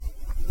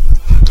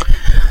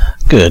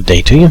Good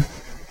day to you.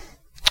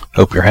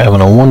 Hope you're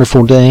having a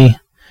wonderful day.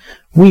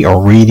 We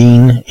are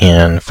reading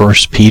in 1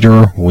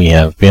 Peter. We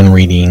have been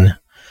reading,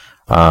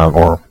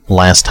 or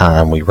last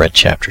time we read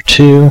chapter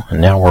 2, and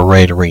now we're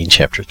ready to read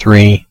chapter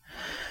 3.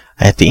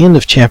 At the end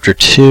of chapter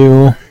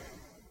 2,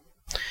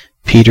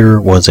 Peter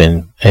was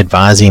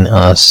advising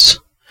us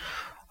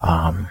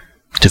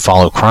to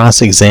follow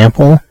Christ's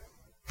example,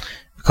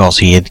 because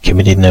he had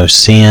committed no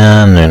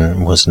sin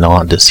and was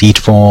not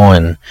deceitful,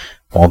 and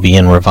while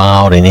being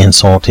reviled and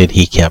insulted,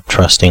 he kept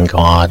trusting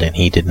God, and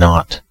he did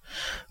not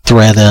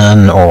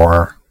threaten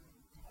or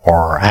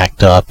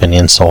act up and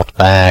insult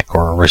back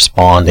or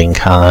respond in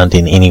kind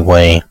in any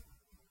way.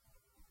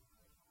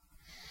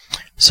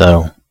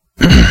 So,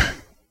 matter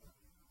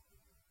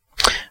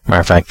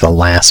of fact, the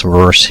last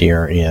verse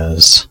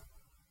is,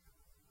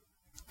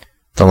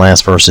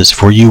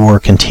 "For you were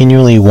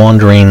continually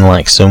wandering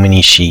like so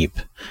many sheep,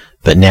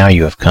 but now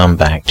you have come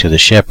back to the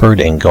shepherd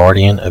and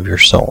guardian of your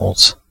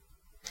souls."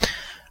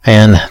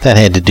 And that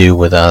had to do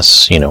with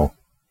us,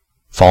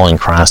 following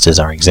Christ as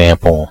our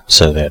example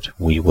so that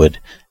we would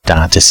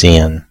die to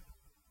sin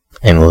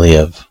and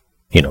live,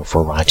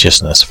 for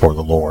righteousness for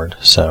the Lord.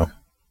 So,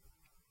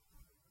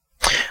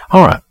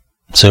 alright,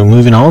 so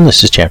moving on,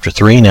 this is chapter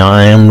 3. Now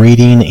I am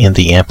reading in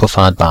the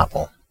Amplified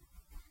Bible.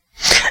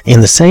 "In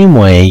the same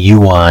way,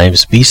 you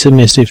wives, be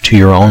submissive to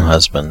your own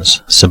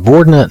husbands,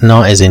 subordinate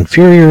not as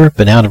inferior,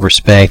 but out of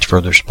respect for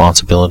the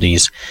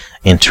responsibilities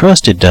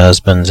entrusted to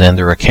husbands and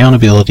their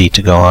accountability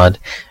to God,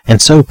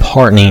 and so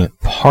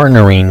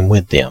partnering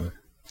with them,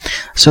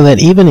 so that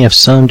even if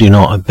some do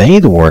not obey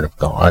the word of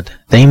God,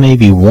 they may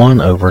be won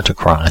over to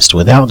Christ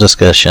without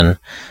discussion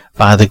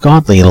by the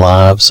godly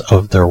lives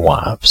of their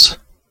wives.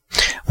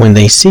 When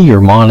they see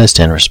your modest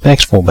and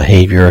respectful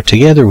behavior,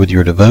 together with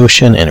your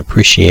devotion and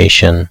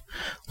appreciation,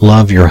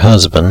 love your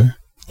husband,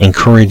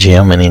 encourage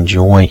him, and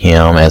enjoy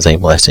him as a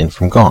blessing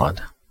from God.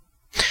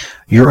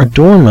 Your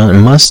adornment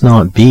must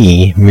not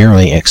be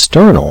merely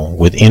external,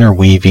 with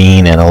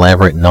interweaving and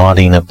elaborate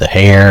knotting of the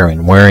hair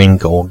and wearing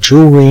gold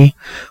jewelry,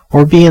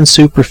 or being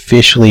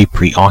superficially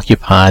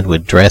preoccupied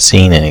with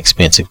dressing and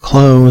expensive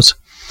clothes,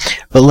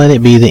 but let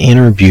it be the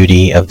inner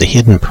beauty of the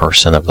hidden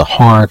person of the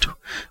heart,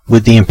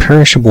 with the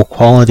imperishable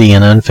quality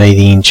and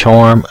unfading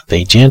charm of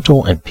a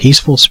gentle and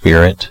peaceful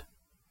spirit,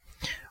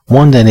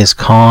 one that is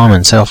calm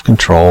and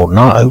self-controlled,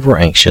 not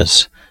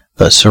over-anxious,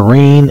 but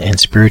serene and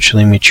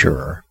spiritually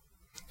mature,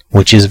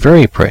 which is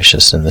very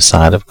precious in the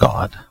sight of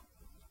God."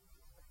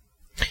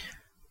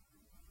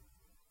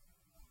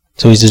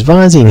 So he's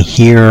advising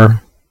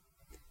here,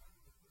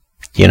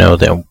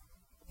 that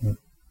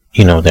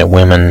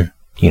women,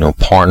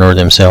 partner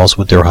themselves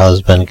with their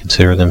husband,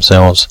 consider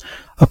themselves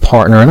a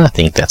partner, and I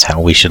think that's how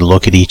we should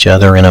look at each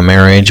other in a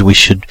marriage. We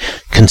should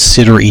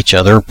consider each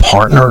other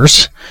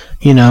partners,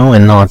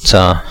 and not,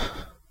 I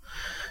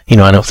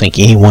don't think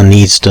anyone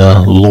needs to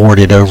lord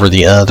it over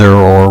the other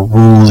or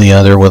rule the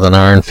other with an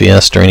iron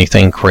fist or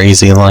anything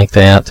crazy like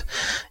that,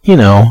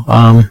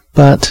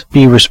 but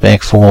be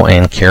respectful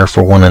and care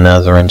for one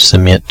another and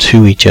submit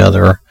to each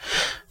other,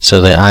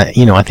 so that I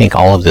think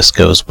all of this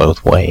goes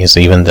both ways.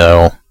 Even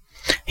though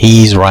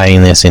he's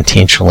writing this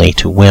intentionally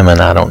to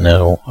women, I don't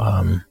know,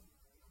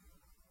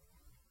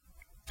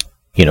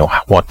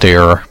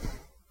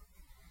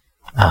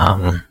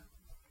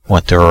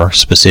 what their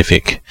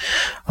specific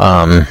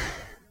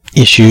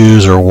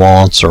issues or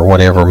wants or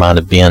whatever might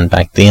have been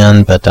back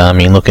then, but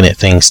looking at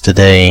things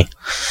today,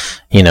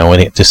 and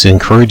it just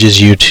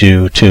encourages you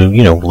to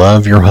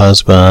love your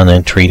husband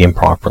and treat him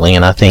properly.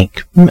 And I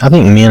think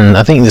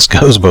this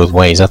goes both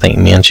ways. I think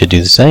men should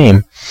do the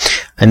same.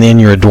 And then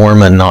your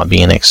adornment not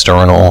being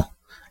external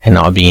and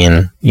not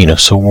being,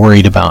 so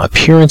worried about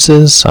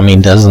appearances.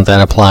 Doesn't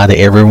that apply to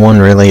everyone,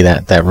 really?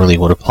 That really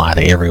would apply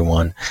to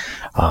everyone.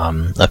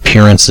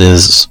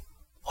 Appearances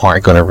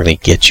aren't going to really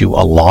get you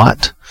a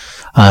lot.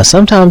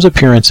 Sometimes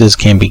appearances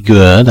can be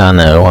good, I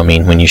know.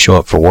 When you show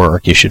up for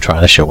work, you should try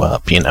to show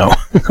up,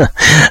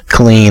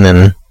 clean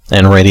and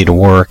ready to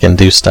work and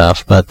do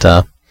stuff. But,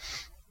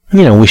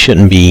 we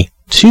shouldn't be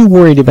too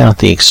worried about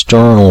the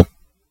external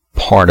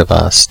part of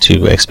us,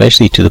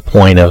 especially to the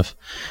point of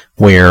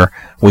where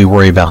we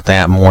worry about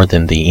that more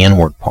than the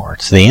inward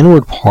part. The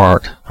inward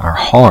part, our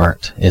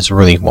heart, is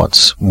really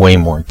what's way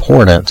more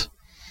important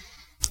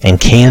and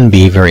can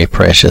be very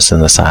precious in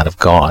the sight of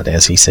God,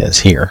 as he says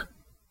here.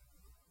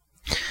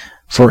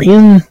 "For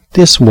in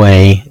this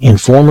way, in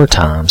former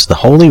times, the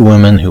holy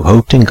women who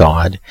hoped in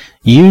God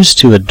used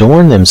to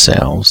adorn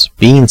themselves,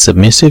 being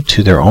submissive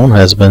to their own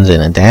husbands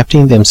and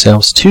adapting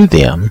themselves to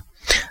them,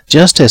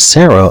 just as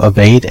Sarah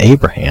obeyed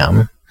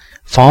Abraham,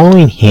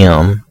 following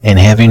him and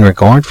having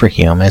regard for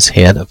him as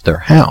head of their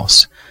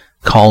house,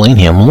 calling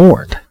him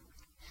Lord.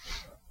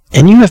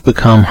 And you have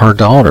become her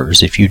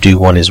daughters if you do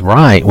what is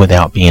right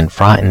without being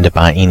frightened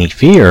by any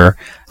fear,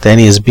 that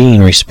is,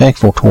 being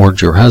respectful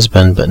towards your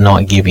husband, but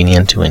not giving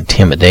in to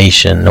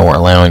intimidation, nor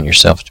allowing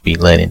yourself to be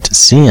led into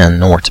sin,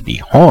 nor to be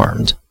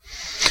harmed."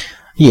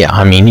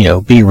 Yeah,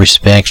 be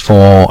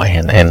respectful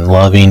and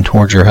loving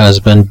towards your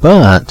husband,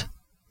 but,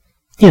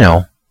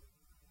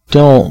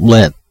 don't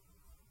let,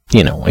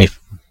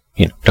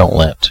 don't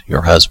let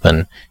your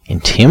husband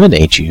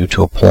intimidate you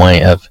to a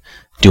point of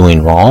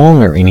doing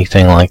wrong or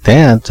anything like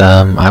that.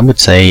 I would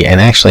say, and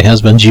actually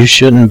husbands, you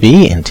shouldn't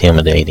be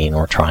intimidating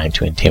or trying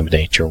to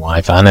intimidate your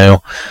wife. I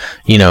know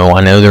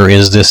there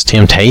is this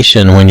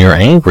temptation when you're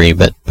angry,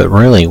 but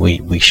really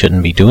we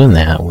shouldn't be doing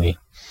that.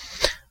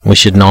 We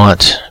should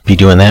not be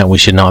doing that. We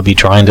should not be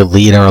trying to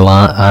lead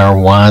our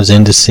wives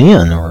into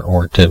sin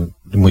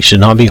we should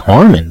not be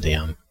harming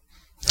them.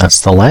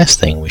 That's the last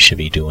thing we should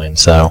be doing.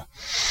 So,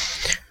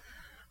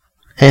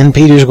 and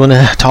Peter's going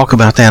to talk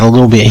about that a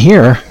little bit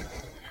here.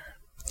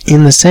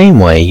 In the same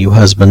way, you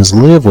husbands,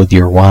 live with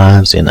your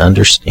wives in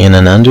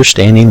an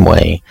understanding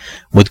way,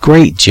 with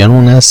great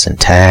gentleness and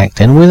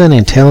tact, and with an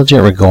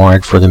intelligent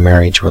regard for the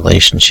marriage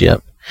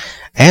relationship.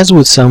 As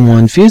with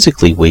someone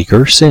physically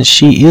weaker, since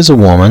she is a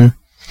woman,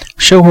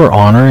 show her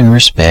honor and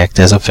respect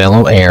as a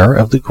fellow heir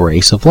of the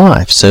grace of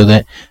life, so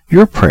that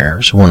your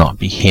prayers will not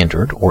be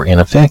hindered or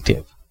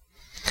ineffective.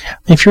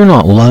 If you're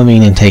not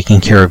loving and taking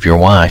care of your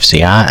wife,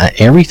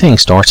 everything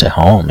starts at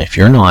home. If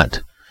you're not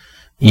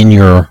in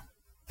your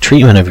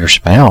treatment of your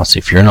spouse,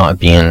 if you're not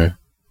being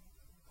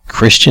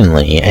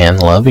Christianly and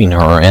loving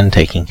her and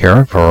taking care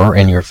of her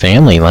and your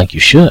family like you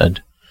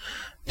should,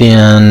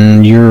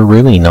 then you're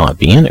really not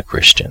being a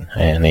Christian,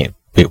 and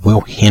it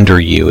will hinder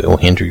you. It will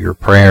hinder your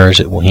prayers.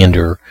 It will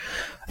hinder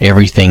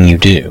everything you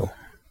do,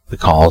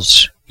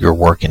 because you're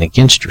working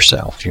against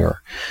yourself.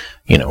 You're,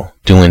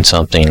 doing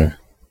something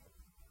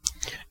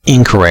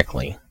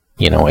incorrectly.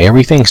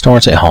 Everything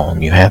starts at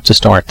home. You have to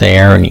start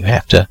there, and you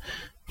have to,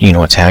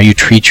 it's how you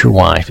treat your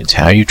wife. It's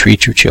how you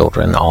treat your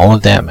children. All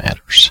of that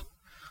matters.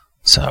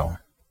 So,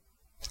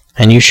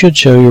 and you should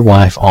show your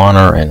wife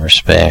honor and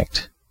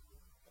respect.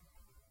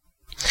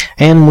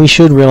 And we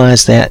should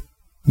realize that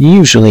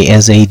usually,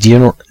 as a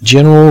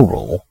general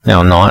rule,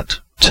 now not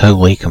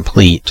totally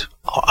complete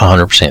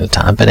 100% of the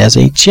time, but as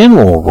a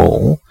general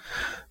rule,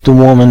 the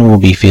woman will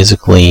be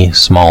physically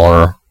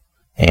smaller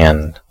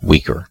and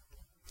weaker.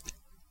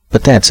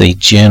 But that's a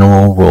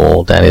general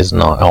rule. That is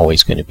not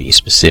always going to be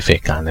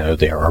specific. I know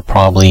there are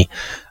probably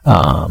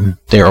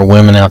there are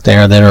women out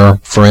there that are,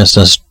 for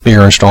instance,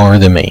 bigger and stronger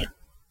than me.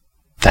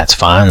 That's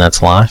fine.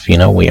 That's life.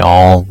 We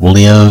all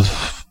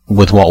live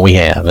with what we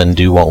have and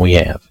do what we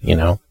have.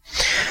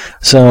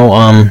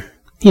 So,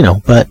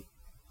 but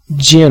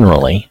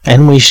generally,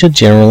 and we should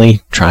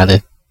generally try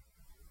to,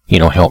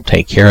 help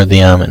take care of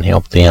them and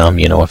help them.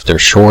 If they're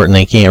short and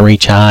they can't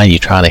reach high, you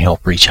try to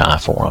help reach high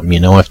for them.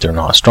 If they're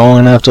not strong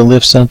enough to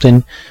lift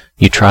something,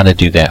 you try to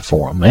do that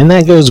for them. And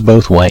that goes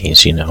both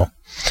ways,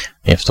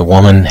 If the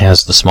woman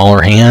has the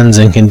smaller hands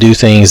and can do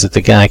things that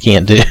the guy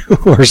can't do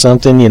or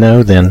something,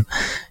 then,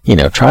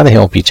 try to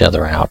help each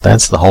other out.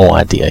 That's the whole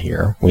idea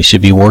here. We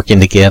should be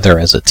working together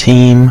as a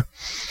team.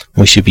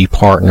 We should be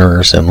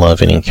partners and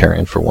loving and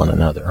caring for one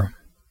another.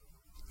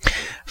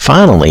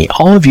 Finally,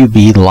 all of you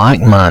be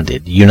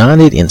like-minded,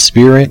 united in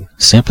spirit,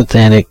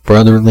 sympathetic,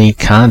 brotherly,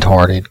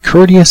 kind-hearted,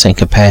 courteous, and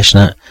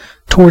compassionate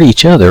toward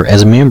each other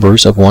as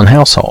members of one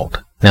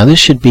household. Now, this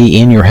should be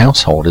in your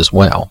household as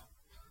well.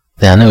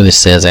 Now, I know this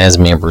says as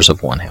members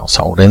of one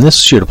household, and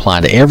this should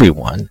apply to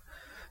everyone,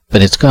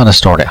 but it's got to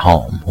start at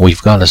home.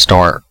 We've got to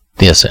start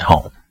this at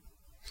home.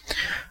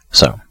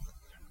 So,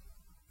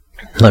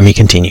 let me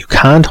continue.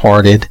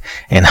 Kind-hearted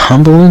and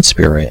humble in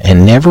spirit,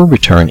 and never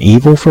return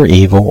evil for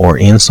evil or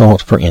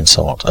insult for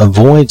insult.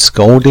 Avoid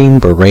scolding,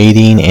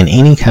 berating, and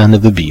any kind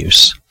of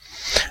abuse.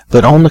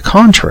 But on the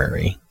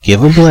contrary,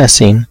 give a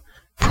blessing,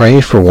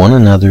 pray for one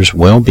another's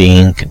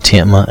well-being,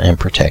 contentment, and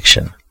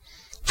protection.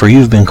 For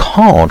you have been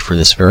called for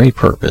this very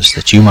purpose,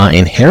 that you might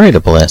inherit a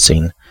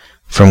blessing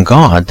from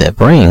God that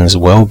brings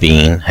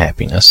well-being,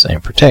 happiness,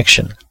 and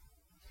protection.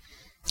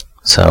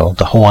 So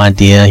the whole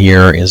idea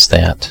here is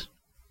that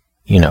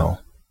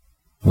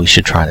we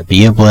should try to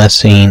be a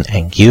blessing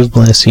and give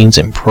blessings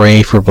and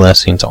pray for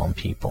blessings on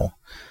people,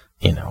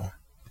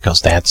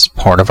 because that's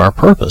part of our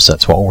purpose.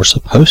 That's what we're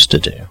supposed to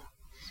do.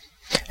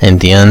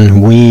 And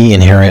then we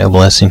inherit a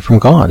blessing from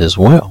God as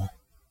well.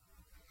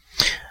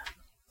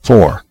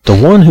 4. The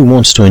one who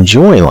wants to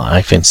enjoy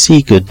life and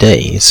see good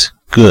days,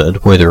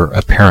 good whether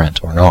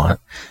apparent or not,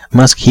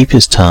 must keep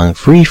his tongue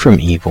free from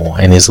evil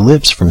and his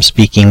lips from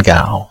speaking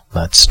guile.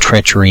 That's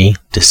treachery,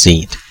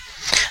 deceit.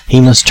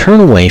 He must turn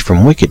away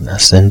from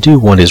wickedness and do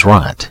what is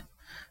right.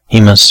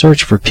 He must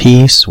search for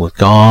peace with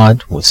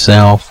God, with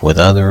self, with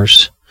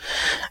others,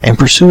 and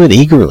pursue it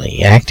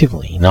eagerly,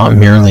 actively, not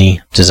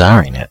merely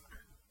desiring it.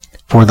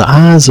 For the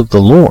eyes of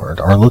the Lord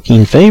are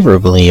looking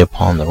favorably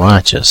upon the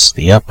righteous,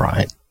 the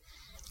upright,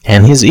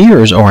 and his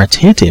ears are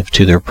attentive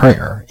to their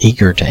prayer,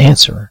 eager to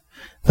answer.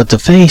 But the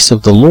face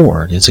of the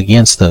Lord is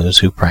against those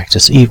who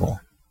practice evil.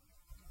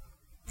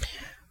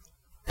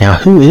 Now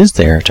who is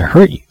there to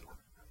hurt you?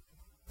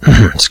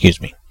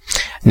 Excuse me.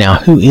 Now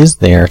who is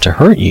there to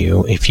hurt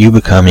you if you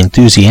become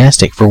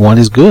enthusiastic for what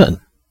is good?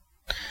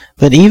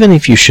 But even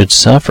if you should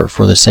suffer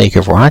for the sake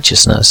of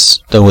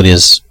righteousness, though it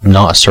is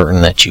not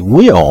certain that you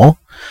will,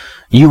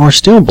 you are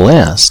still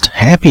blessed,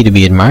 happy to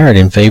be admired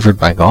and favored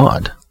by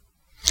God.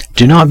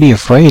 Do not be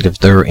afraid of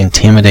their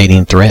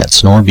intimidating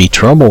threats, nor be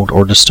troubled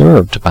or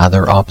disturbed by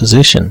their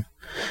opposition.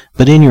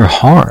 But in your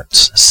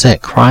hearts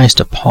set Christ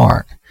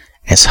apart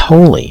as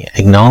holy,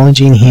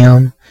 acknowledging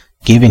Him,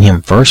 giving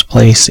Him first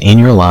place in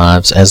your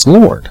lives as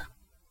Lord.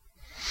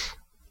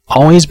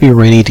 Always be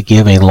ready to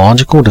give a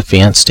logical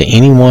defense to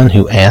anyone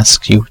who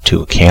asks you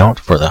to account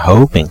for the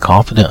hope and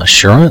confident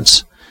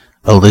assurance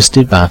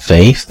elicited by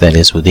faith that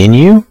is within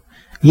you,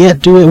 yet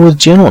do it with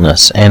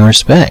gentleness and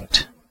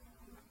respect.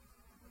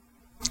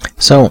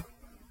 So,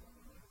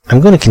 I'm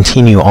going to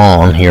continue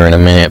on here in a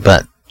minute,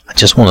 but I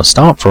just want to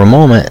stop for a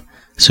moment.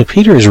 So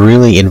Peter is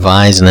really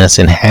advising us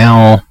in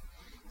how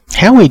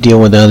we deal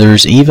with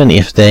others, even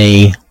if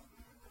they,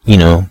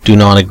 do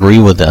not agree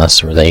with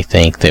us, or they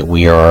think that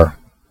we are,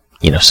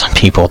 some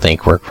people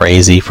think we're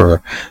crazy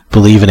for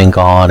believing in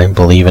God and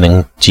believing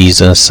in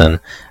Jesus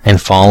and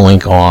following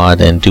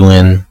God and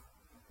doing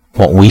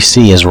what we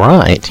see as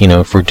right.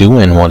 If we're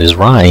doing what is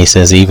right, he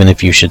says, even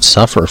if you should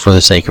suffer for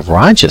the sake of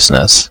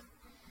righteousness,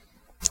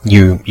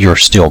 you're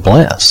still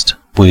blessed.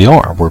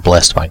 We're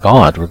blessed by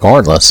God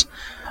regardless.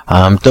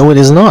 Though it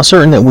is not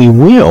certain that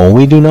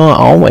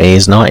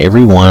not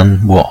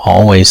everyone will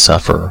always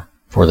suffer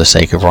for the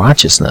sake of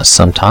righteousness.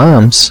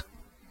 Sometimes,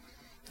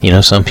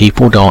 some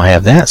people don't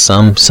have that.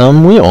 Some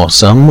will.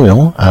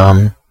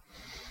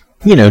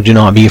 Do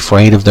not be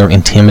afraid of their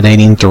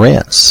intimidating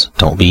threats.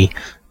 Don't be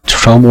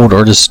troubled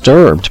or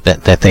disturbed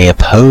that they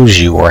oppose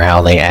you or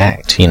how they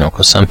act.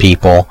 Because some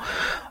people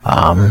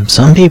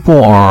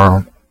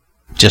are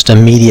just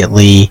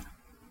immediately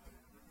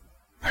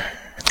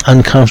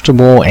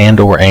uncomfortable and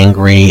or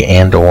angry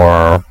and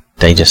or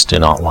they just do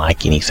not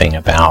like anything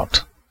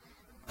about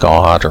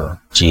God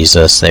or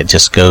Jesus. That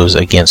just goes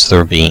against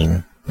their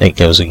being. It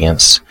goes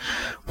against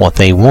what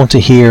they want to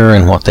hear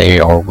and what they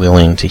are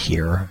willing to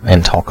hear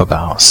and talk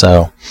about.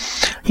 So,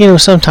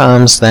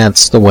 sometimes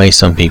that's the way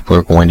some people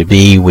are going to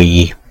be.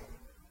 We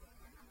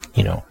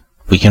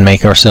can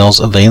make ourselves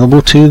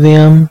available to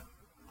them,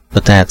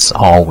 but that's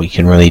all we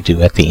can really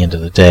do at the end of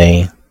the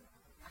day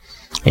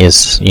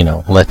is,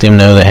 let them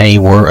know that, hey,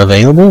 we're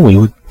available.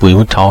 We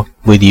would talk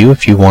with you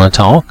if you want to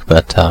talk,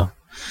 but,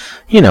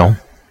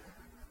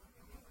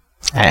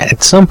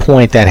 at some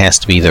point that has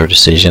to be their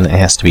decision. It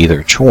has to be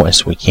their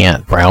choice. We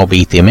can't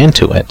browbeat them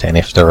into it. And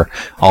if they're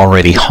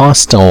already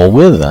hostile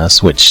with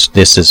us, which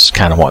this is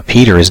kind of what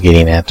Peter is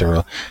getting at,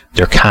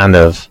 they're kind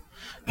of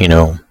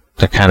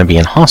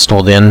being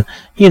hostile, then,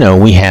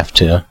 we have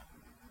to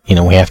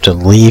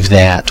leave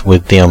that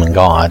with them and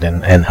God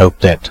and hope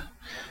that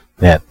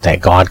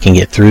God can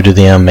get through to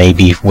them,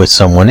 maybe with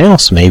someone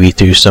else, maybe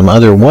through some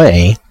other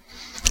way,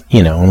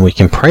 and we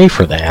can pray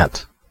for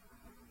that.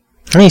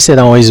 And he said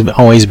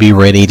always be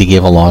ready to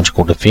give a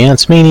logical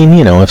defense, meaning,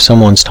 if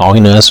someone's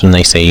talking to us and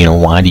they say,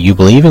 why do you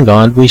believe in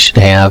God, we should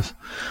have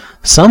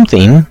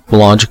something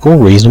logical,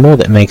 reasonable,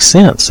 that makes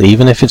sense,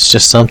 even if it's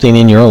just something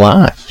in your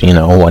life,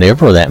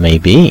 whatever that may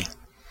be.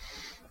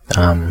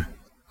 I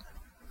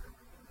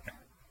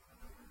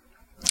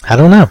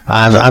don't know.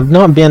 I've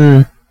not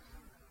been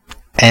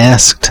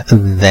asked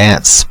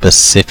that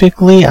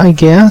specifically, I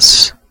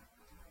guess.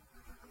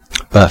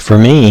 But for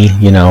me,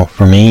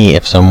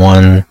 if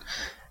someone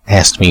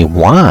asked me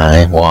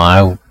why,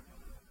 well,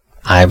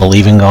 I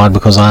believe in God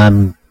because I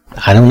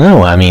don't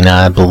know.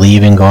 I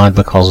believe in God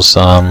because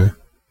I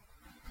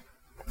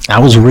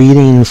was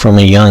reading from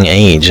a young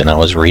age, and I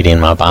was reading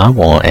my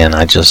Bible, and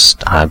I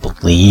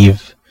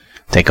believe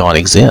that God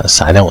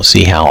exists. I don't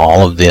see how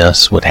all of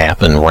this would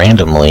happen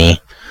randomly.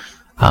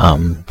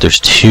 There's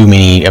too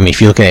many,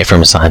 if you look at it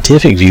from a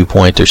scientific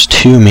viewpoint, there's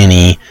too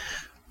many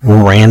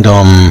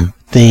random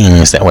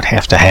things that would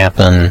have to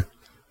happen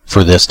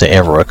for this to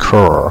ever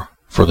occur.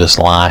 For this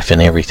life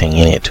and everything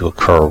in it to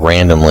occur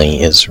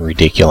randomly is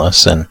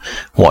ridiculous. And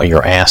what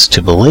you're asked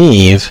to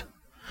believe,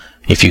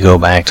 if you go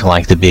back to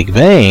like the Big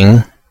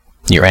Bang,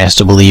 you're asked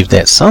to believe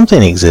that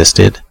something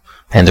existed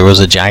and there was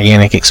a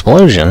gigantic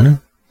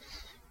explosion.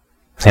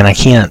 And I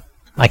can't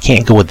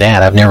go with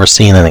that. I've never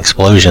seen an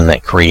explosion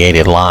that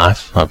created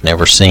life. I've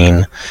never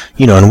seen,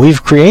 and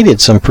we've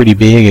created some pretty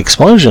big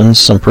explosions,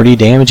 some pretty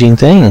damaging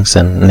things,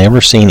 and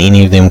never seen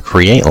any of them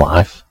create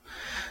life.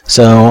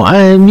 So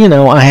I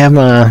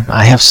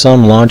have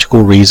some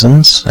logical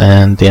reasons,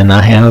 and then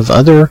I have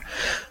other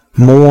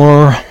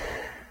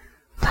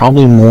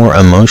probably more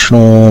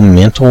emotional,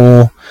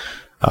 mental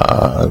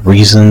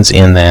reasons,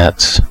 in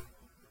that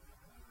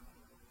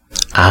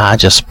I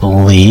just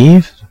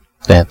believe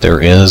that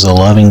there is a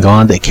loving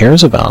God that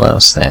cares about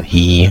us, that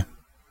He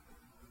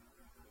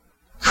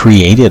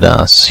created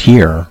us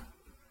here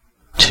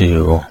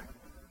to,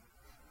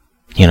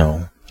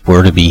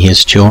 we're to be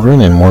His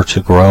children, and we're to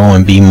grow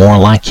and be more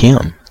like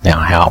Him.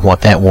 Now,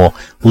 what that will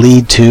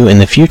lead to in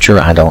the future,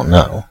 I don't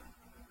know.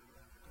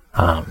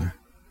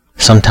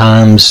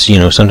 Sometimes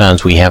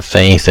we have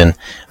faith, and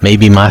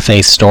maybe my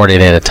faith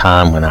started at a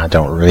time when I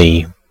don't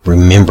really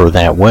remember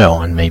that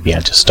well, and maybe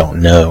I just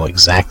don't know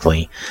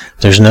exactly.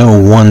 There's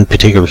no one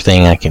particular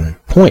thing I can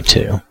point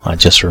to. I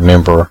just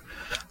remember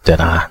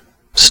that I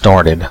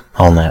started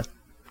on that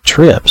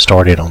trip,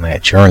 started on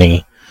that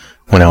journey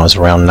when I was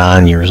around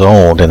 9 years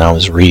old, and I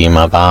was reading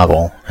my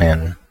Bible,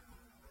 and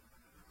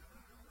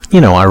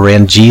I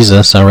read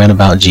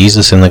about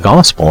Jesus in the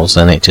Gospels,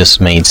 and it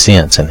just made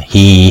sense, and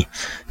he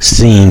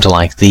seemed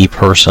like the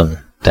person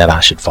that I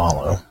should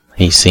follow.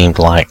 He seemed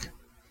like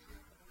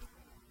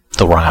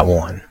the right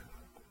one.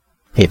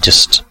 It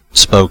just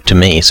spoke to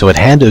me. So it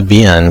had to have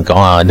been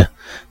God.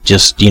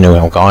 Just,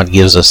 God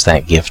gives us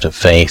that gift of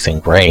faith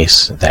and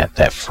grace,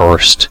 that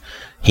first,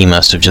 he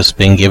must have just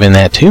been giving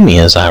that to me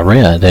as I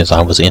read, as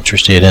I was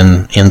interested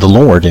in the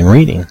Lord and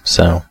reading.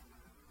 So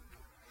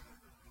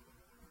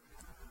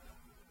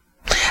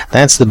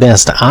that's the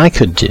best I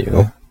could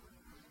do.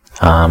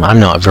 I'm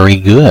not very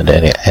good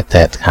at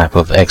that type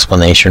of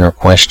explanation or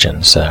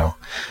question, so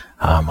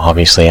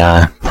obviously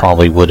I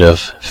probably would have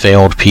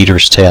failed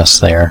Peter's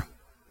test there.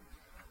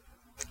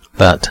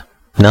 But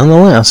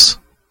nonetheless,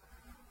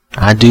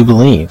 I do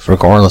believe,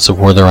 regardless of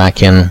whether I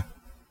can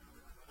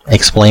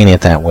explain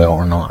it that well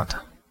or not.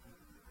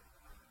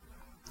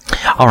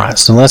 Alright,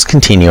 so let's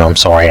continue. I'm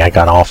sorry, I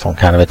got off on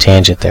kind of a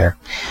tangent there.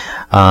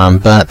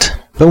 But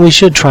we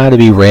should try to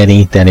be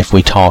ready, that if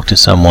we talk to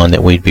someone,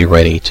 that we'd be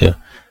ready to,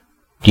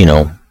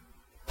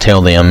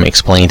 tell them,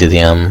 explain to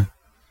them,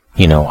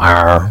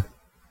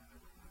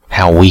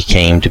 how we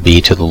came to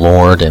be to the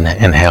Lord,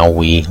 and how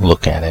we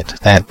look at it.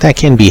 That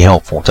can be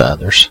helpful to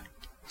others.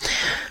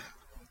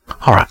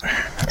 Alright,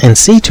 and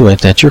see to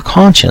it that your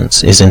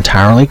conscience is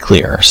entirely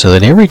clear, so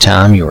that every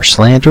time you are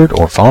slandered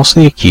or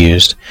falsely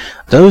accused,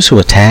 those who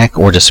attack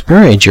or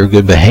disparage your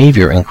good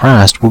behavior in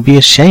Christ will be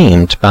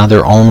ashamed by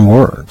their own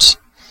words.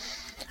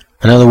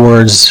 In other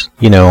words,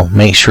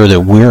 make sure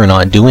that we're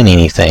not doing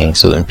anything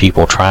so that when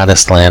people try to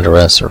slander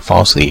us or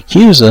falsely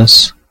accuse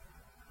us,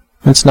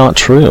 it's not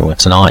true.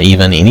 It's not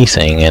even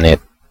anything, and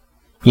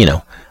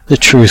the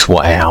truth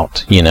will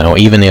out.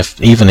 Even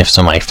if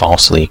somebody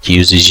falsely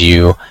accuses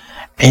you,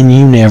 and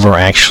you never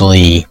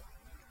actually,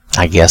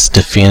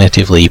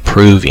 definitively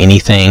prove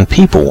anything,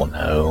 people will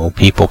know.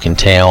 People can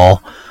tell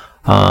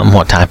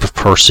what type of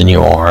person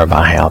you are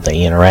by how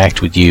they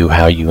interact with you,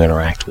 how you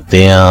interact with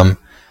them.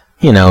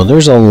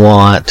 There's a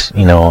lot,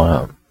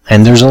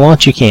 and there's a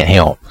lot you can't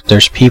help.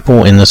 There's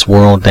people in this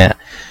world that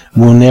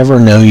will never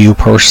know you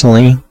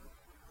personally,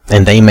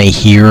 and they may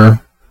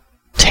hear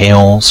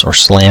tales or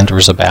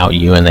slanders about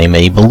you, and they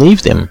may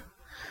believe them.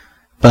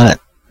 But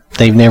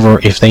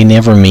if they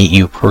never meet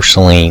you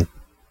personally,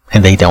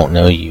 and they don't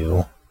know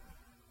you,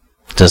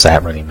 does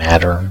that really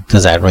matter?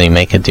 Does that really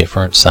make a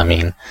difference? I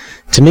mean,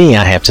 to me,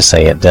 I have to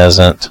say it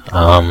doesn't.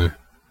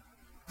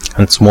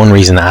 That's one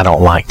reason I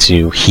don't like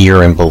to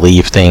hear and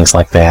believe things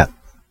like that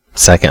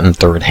second and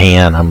third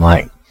hand. I'm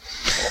like,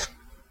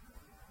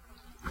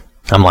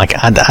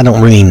 I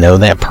don't really know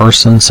that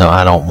person, so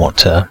I don't want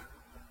to,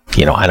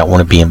 I don't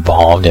want to be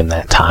involved in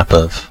that type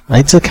of,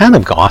 it's a kind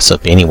of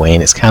gossip anyway,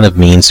 and it's kind of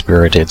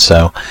mean-spirited,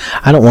 so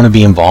I don't want to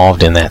be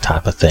involved in that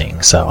type of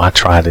thing. So I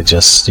try to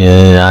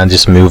I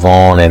just move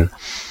on,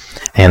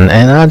 and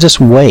I just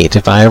wait.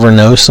 If I ever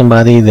know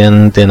somebody,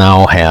 then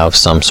I'll have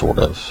some sort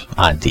of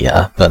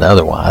idea, but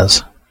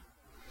otherwise.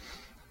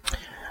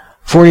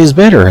 For it is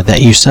better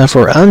that you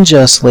suffer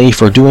unjustly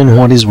for doing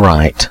what is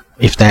right,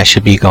 if that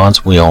should be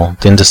God's will,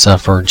 than to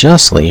suffer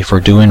justly for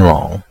doing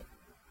wrong.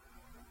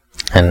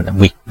 And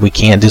we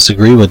can't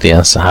disagree with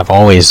this. I've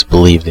always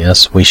believed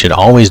this. We should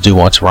always do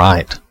what's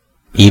right.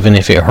 Even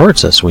if it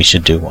hurts us, we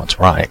should do what's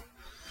right.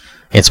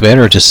 It's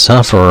better to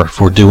suffer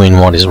for doing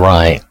what is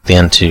right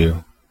than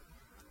to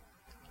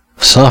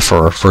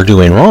suffer for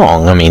doing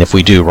wrong. I mean, if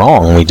we do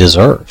wrong, we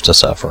deserve to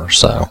suffer.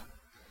 So,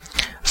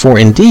 for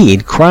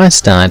indeed,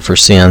 Christ died for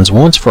sins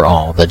once for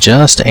all, the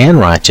just and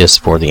righteous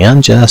for the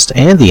unjust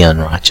and the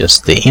unrighteous,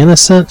 the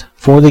innocent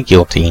for the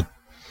guilty,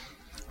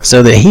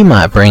 so that he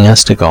might bring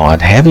us to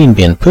God, having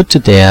been put to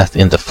death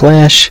in the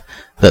flesh,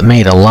 but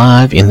made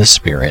alive in the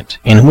Spirit,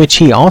 in which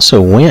he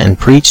also went and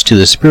preached to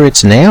the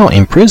spirits now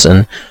in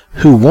prison,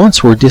 who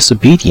once were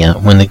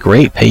disobedient when the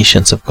great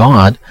patience of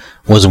God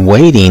was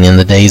waiting in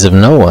the days of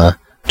Noah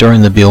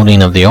during the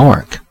building of the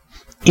ark,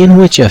 in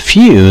which a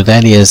few,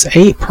 that is,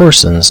 8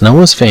 persons,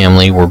 Noah's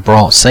family, were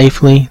brought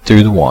safely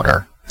through the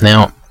water.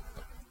 Now,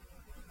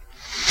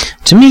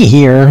 to me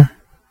here,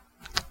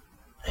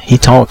 he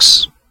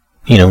talks,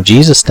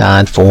 Jesus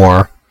died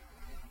for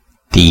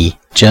the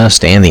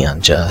just and the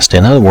unjust.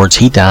 In other words,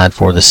 he died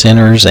for the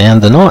sinners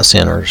and the not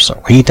sinners.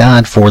 So he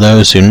died for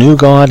those who knew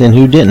God and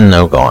who didn't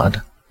know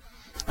God.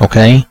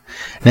 Okay?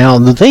 Now,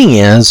 the thing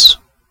is,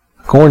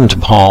 according to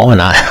Paul,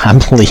 and I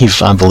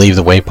believe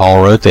the way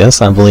Paul wrote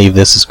this, I believe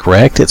this is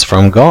correct, it's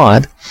from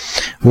God.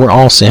 We're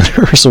all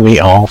sinners. We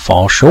all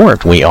fall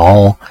short. We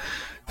all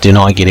do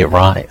not get it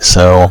right.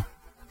 So,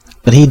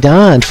 but he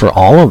died for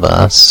all of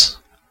us.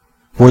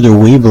 Whether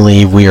we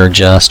believe we are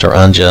just or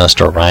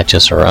unjust or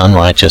righteous or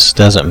unrighteous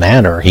doesn't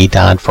matter. He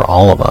died for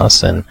all of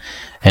us, and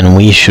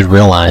we should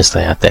realize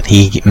that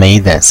he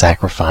made that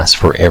sacrifice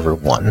for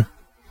everyone.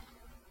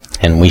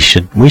 And we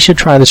should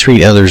try to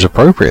treat others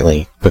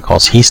appropriately,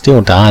 because he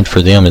still died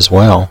for them as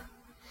well.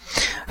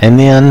 And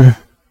then,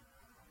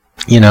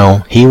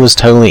 he was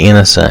totally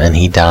innocent, and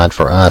he died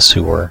for us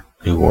who were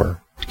were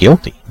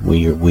guilty.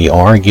 We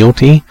are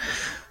guilty.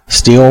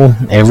 Still,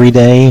 every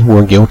day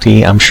we're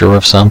guilty, I'm sure,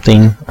 of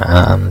something,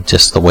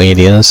 just the way it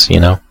is,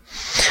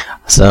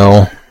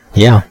 So,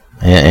 yeah,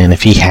 and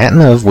if he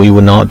hadn't of, we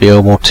would not be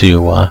able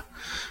to,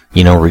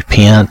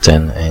 repent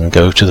and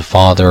go to the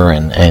Father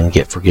and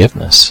get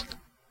forgiveness.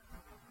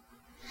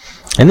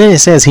 And then it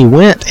says he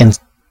went and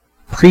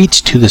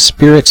preached to the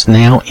spirits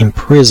now in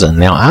prison.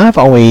 Now, I've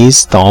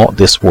always thought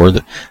this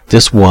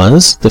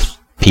was the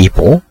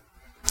people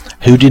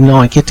who did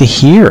not get to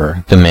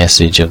hear the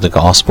message of the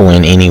gospel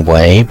in any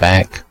way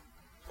back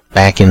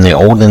in the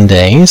olden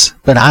days,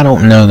 but I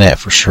don't know that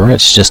for sure.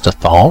 It's just a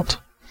thought,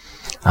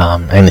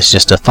 and it's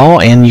just a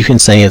thought, and you can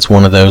say it's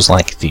one of those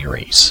like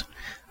theories,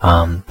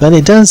 but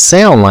it does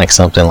sound like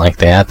something like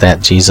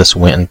that Jesus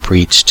went and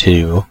preached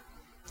to.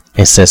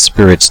 It says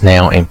spirits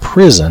now in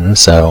prison,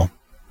 so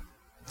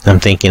I'm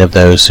thinking of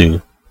those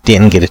who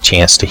didn't get a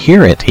chance to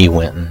hear it. He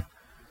went and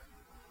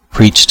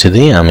preached to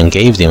them and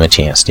gave them a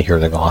chance to hear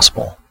the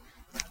gospel.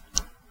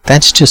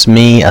 That's just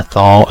me, a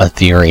thought, a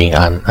theory.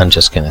 I'm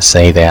just going to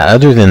say that.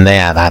 Other than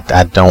that,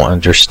 I don't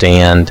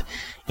understand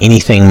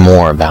anything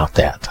more about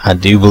that. I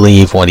do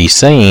believe what he's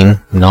saying,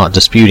 not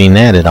disputing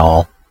that at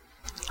all.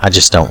 I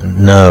just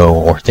don't know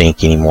or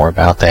think any more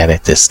about that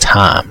at this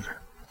time.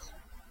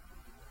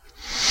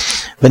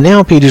 But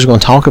now Peter's going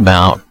to talk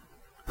about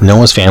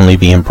Noah's family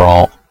being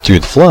brought through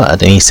the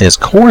flood. And he says,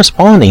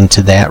 corresponding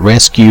to that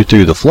rescue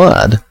through the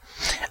flood,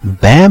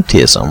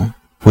 baptism,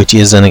 which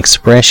is an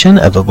expression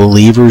of a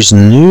believer's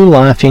new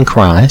life in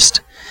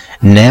Christ,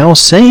 now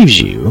saves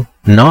you,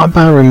 not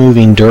by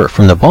removing dirt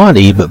from the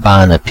body, but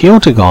by an appeal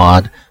to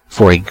God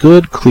for a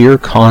good, clear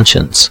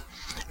conscience,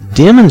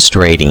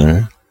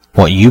 demonstrating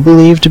what you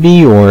believe to be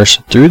yours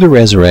through the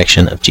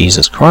resurrection of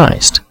Jesus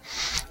Christ,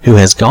 who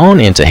has gone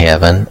into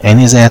heaven and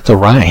is at the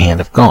right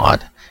hand of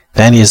God.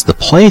 That is the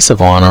place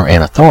of honor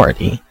and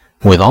authority,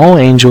 with all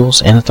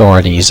angels and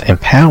authorities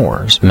and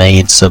powers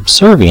made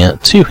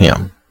subservient to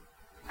him.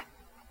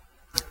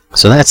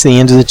 So that's the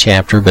end of the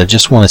chapter, but I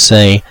just want to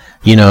say,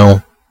 he's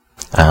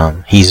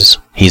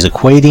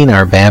equating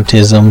our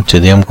baptism to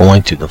them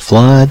going through the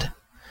flood,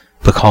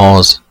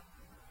 because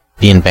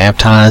being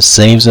baptized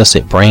saves us.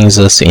 It brings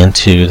us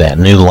into that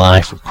new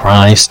life with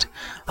Christ.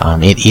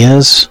 It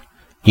is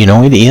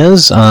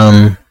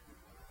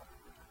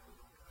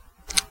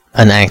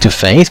an act of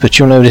faith, but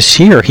you'll notice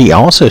here he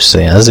also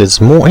says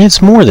it's more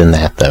than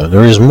that, though.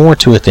 There is more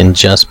to it than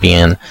just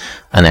being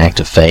an act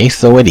of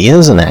faith, though it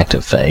is an act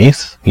of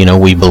faith.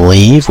 We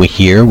believe, we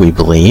hear, we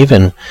believe,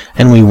 and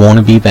we want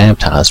to be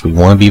baptized. We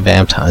want to be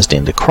baptized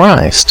into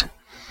Christ.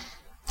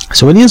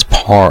 So it is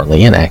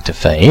partly an act of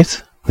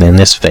faith, and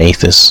this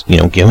faith is,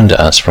 given to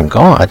us from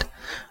God.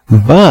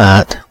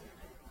 But,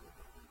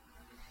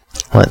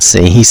 let's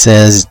see, he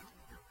says,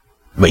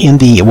 but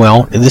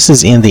this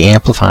is in the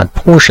Amplified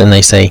portion,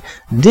 they say,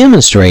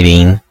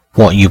 demonstrating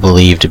what you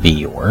believe to be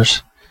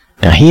yours.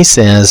 Now he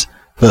says,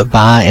 but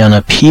by an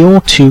appeal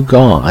to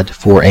God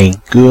for a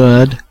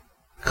good,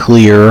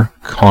 clear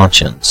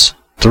conscience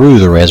through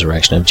the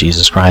resurrection of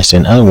Jesus Christ.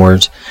 In other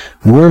words,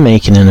 we're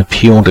making an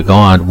appeal to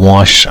God,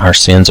 wash our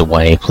sins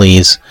away.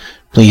 Please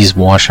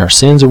wash our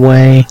sins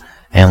away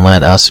and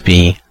let us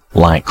be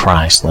like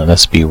Christ. Let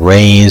us be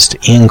raised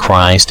in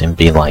Christ and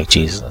be like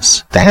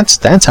Jesus.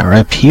 That's our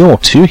appeal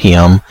to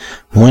him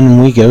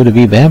when we go to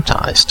be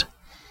baptized.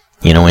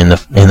 In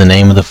the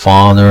name of the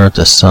Father,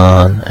 the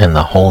Son, and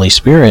the Holy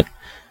Spirit,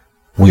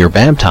 we are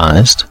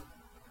baptized.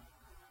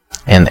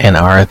 And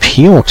our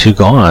appeal to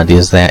God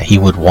is that he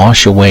would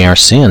wash away our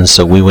sins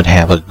so we would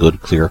have a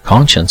good, clear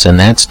conscience, and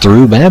that's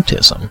through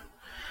baptism.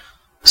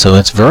 So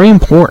it's very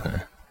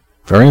important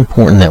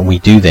that we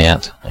do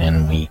that,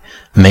 and we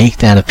make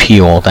that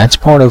appeal. That's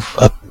part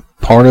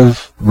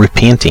of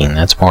repenting.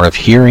 That's part of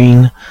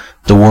hearing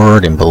the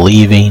word and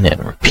believing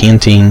and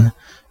repenting,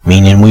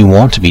 meaning we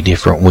want to be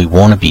different, we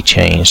want to be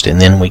changed, and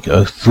then we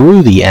go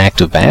through the act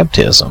of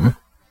baptism,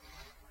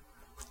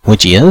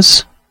 which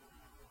is,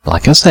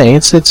 like I say,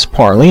 it's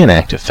partly an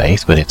act of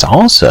faith, but it's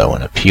also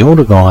an appeal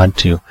to God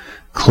to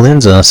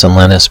cleanse us and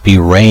let us be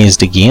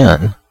raised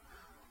again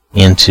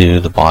into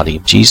the body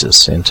of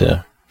Jesus,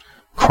 into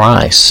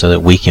Christ, so that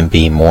we can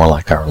be more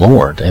like our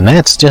Lord. And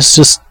that's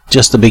just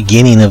the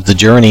beginning of the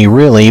journey,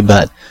 really,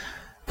 but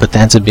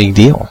that's a big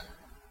deal.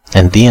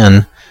 And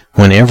then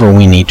whenever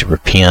we need to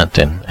repent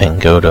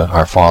and go to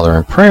our Father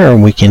in prayer,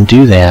 we can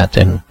do that,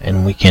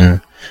 and we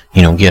can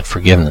get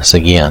forgiveness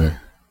again,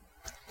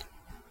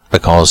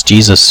 because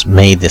Jesus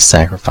made this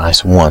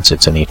sacrifice once.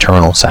 It's an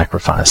eternal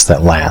sacrifice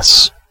that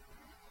lasts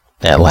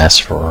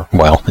for,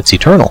 it's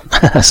eternal.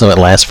 So it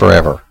lasts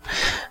forever.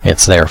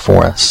 It's there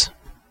for us.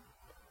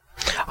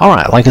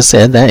 Alright, like I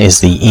said, that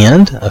is the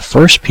end of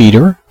 1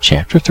 Peter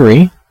chapter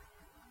 3.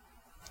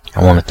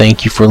 I want to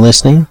thank you for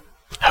listening.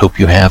 I hope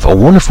you have a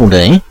wonderful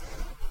day.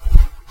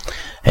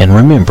 And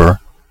remember,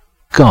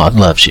 God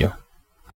loves you.